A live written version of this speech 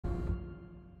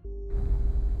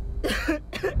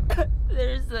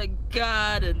There's a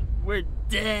god and we're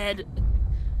dead.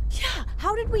 Yeah,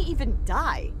 how did we even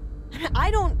die?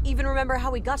 I don't even remember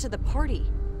how we got to the party.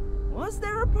 Was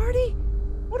there a party?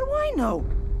 What do I know?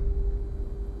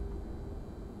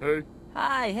 Hey.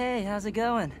 Hi, hey, how's it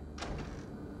going?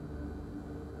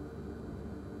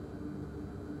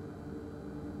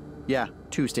 Yeah,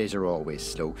 Tuesdays are always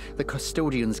slow. The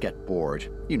custodians get bored.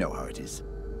 You know how it is.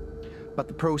 But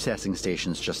the processing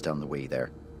station's just down the way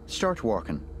there. Start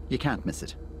walking. You can't miss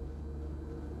it.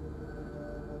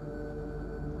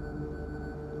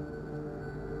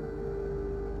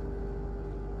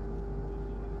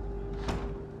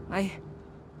 I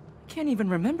can't even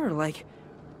remember, like...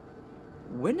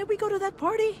 When did we go to that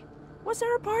party? Was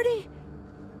there a party?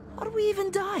 How did we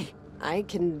even die? I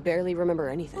can barely remember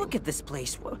anything. Look at this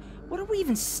place. What are we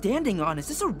even standing on? Is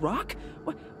this a rock?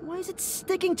 Why is it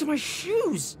sticking to my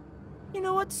shoes? You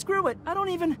know what? Screw it. I don't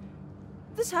even...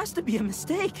 This has to be a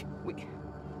mistake.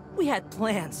 We had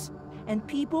plans. And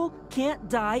people can't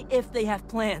die if they have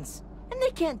plans. And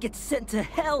they can't get sent to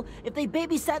hell if they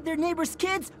babysat their neighbor's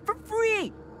kids for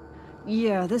free!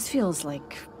 Yeah, this feels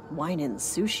like wine and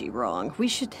sushi wrong. We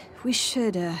should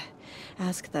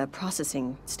ask the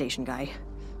processing station guy.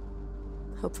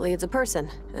 Hopefully it's a person,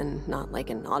 and not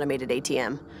like an automated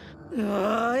ATM.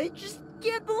 I just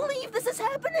can't believe this is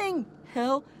happening!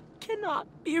 Hell cannot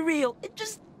be real. It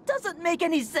just doesn't make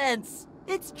any sense.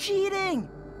 It's cheating.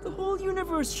 The whole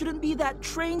universe shouldn't be that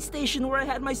train station where I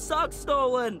had my socks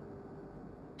stolen.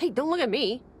 Hey, don't look at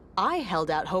me. I held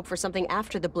out hope for something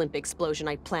after the blimp explosion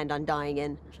I planned on dying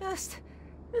in. This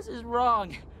is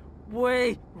wrong.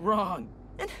 Way wrong.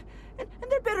 And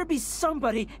there better be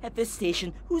somebody at this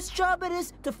station whose job it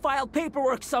is to file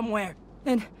paperwork somewhere.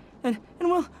 And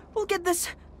we'll get this.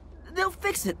 They'll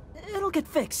fix it. It'll get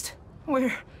fixed.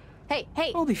 Hey,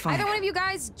 We'll be fine. Either one of you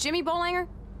guys, Jimmy Bolanger?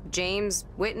 James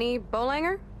Whitney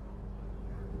Bolanger?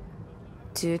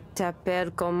 Tu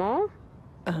t'appelles comment?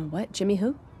 What? Jimmy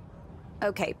who?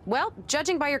 Okay, well,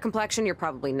 judging by your complexion, you're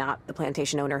probably not the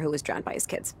plantation owner who was drowned by his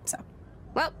kids, so.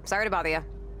 Well, sorry to bother you.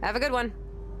 Have a good one.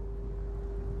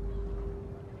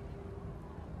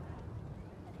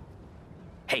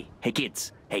 Hey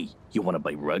kids. Hey, you wanna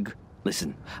buy rug?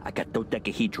 Listen, I got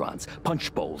dodecahedrons,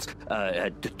 punch bowls,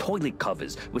 toilet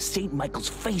covers with St. Michael's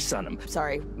face on them.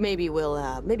 Sorry, maybe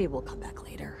we'll come back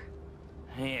later.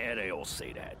 Yeah, they all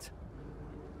say that.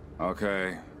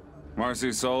 Okay.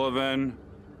 Marcy Sullivan.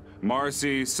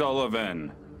 Marcy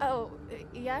Sullivan. Oh,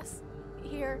 yes?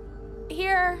 Here.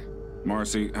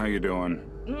 Marcy, how you doing?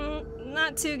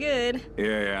 Not too good.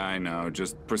 Yeah, I know.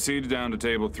 Just proceed down to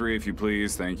table 3 if you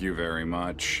please. Thank you very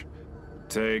much.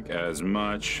 Take as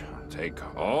much. Take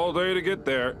all day to get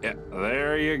there. Yeah,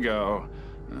 there you go.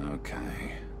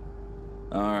 Okay.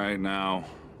 All right, now,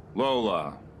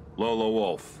 Lola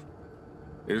Wolf.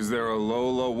 Is there a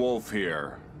Lola Wolf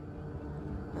here?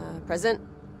 Present?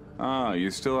 Ah, you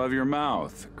still have your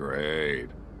mouth. Great.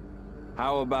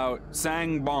 How about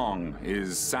Sang Bong?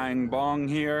 Is Sang Bong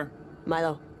here?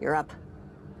 Milo, you're up.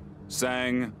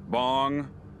 Sang Bong?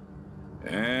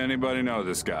 Anybody know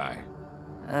this guy?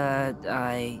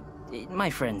 My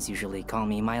friends usually call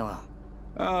me Milo.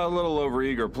 A little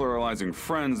overeager pluralizing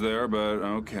friends there, but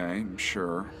okay,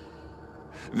 sure.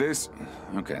 This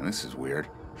is weird.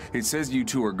 It says you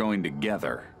two are going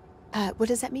together. What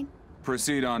does that mean?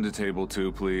 Proceed on to table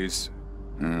 2, please.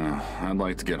 I'd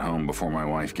like to get home before my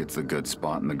wife gets the good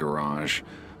spot in the garage.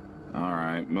 All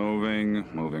right, moving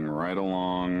right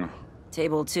along.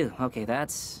 Table 2. Okay,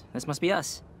 this must be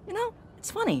us. You know, it's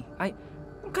funny. I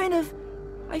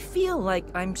feel like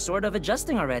I'm sort of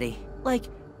adjusting already. Like,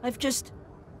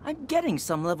 I'm getting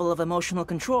some level of emotional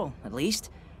control, at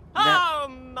least. Oh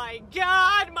my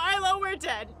god, Milo, we're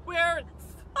dead. We're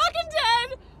fucking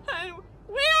dead! And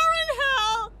we are in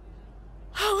hell!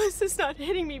 How is this not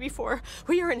hitting me before?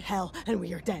 We are in hell, and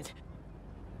we are dead.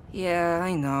 Yeah,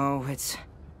 I know.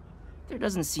 There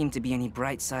doesn't seem to be any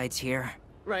bright sides here.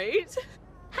 Right?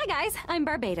 Hi guys, I'm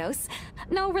Barbados.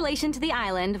 No relation to the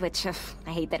island, which I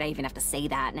hate that I even have to say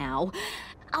that now.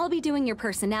 I'll be doing your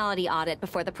personality audit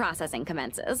before the processing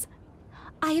commences.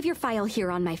 I have your file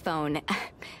here on my phone.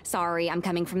 Sorry, I'm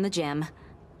coming from the gym.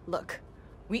 Look,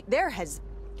 there's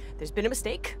been a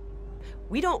mistake.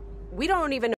 We don't even